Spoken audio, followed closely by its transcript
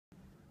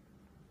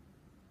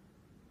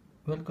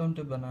Welcome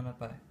to Banana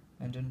Pie,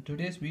 and in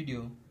today's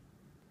video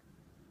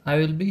I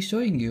will be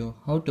showing you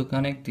how to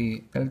connect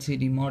the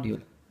LCD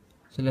module.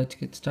 So let's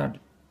get started.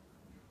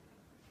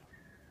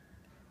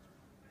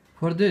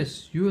 For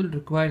this, you will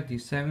require the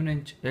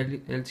 7-inch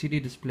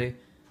LCD display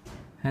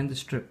and the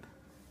strip.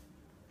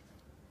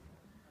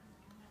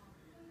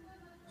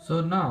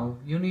 So now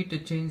you need to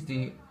change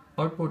the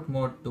output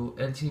mode to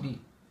LCD.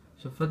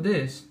 So for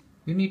this,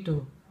 you need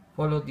to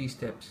follow these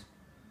steps.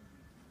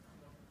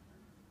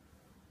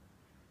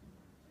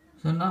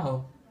 So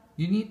now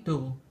you need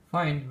to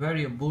find where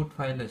your boot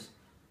file is.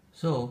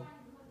 So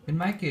in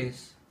my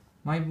case,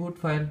 my boot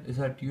file is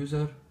at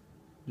user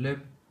lib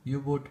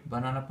uboot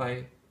banana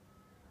pie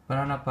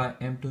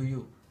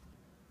M2U.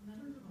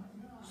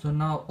 So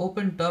now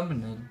open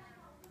terminal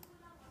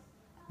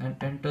and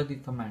enter the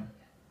command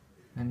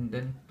and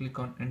then click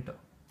on enter.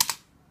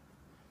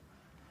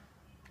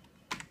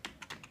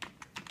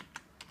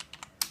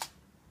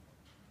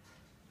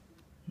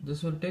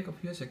 This will take a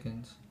few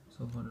seconds,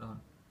 so hold on.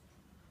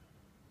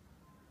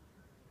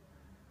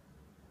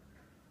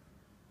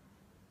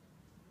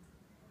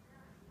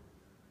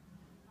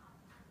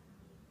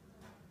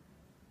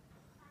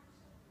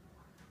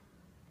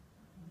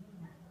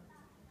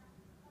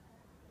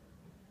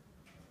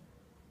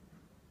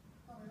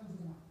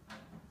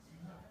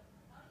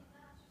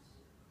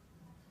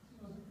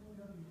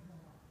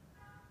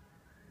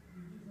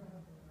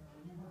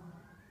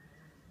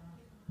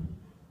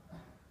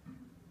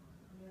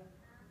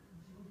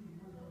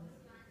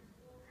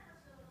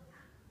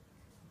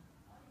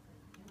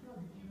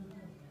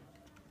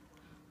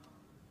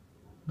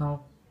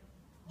 Now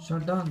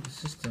shut down the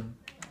system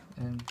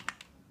and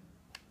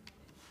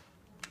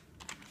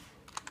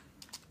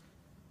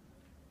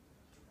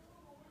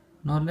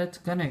now let's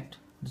connect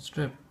the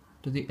strip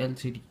to the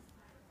LCD.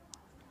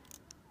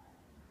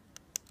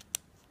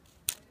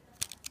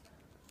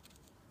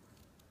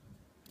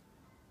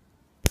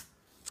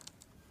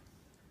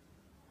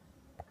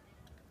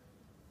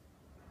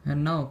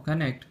 And now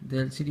connect the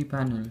LCD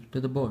panel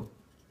to the board.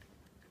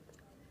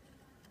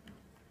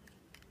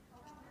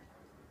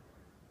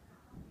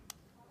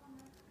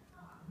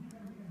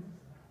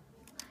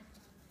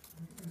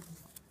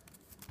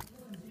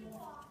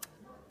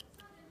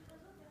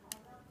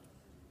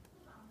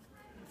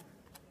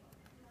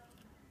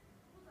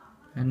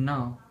 And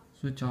now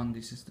switch on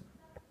the system.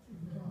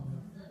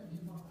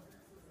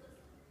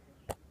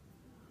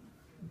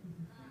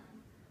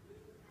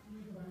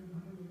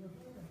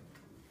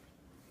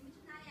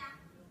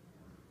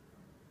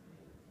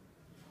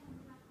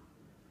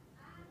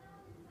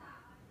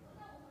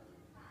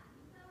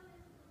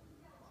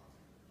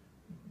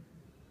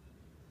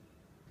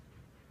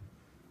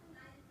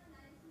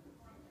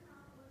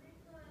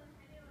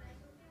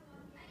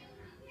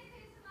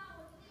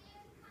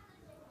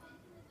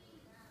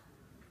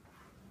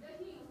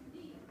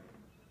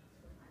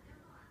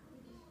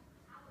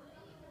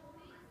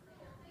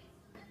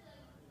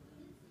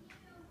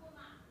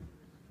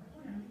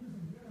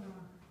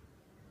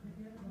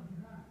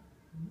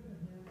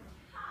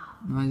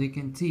 Now as you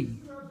can see,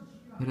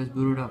 it is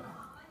booted up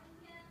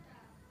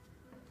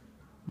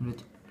and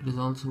it is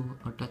also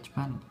a touch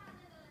panel.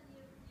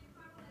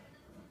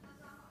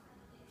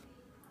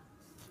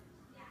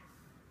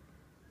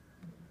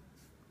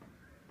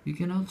 You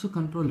can also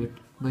control it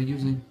by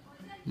using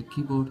the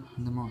keyboard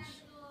and the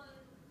mouse.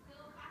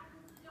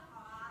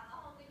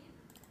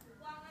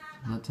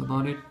 That's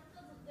about it.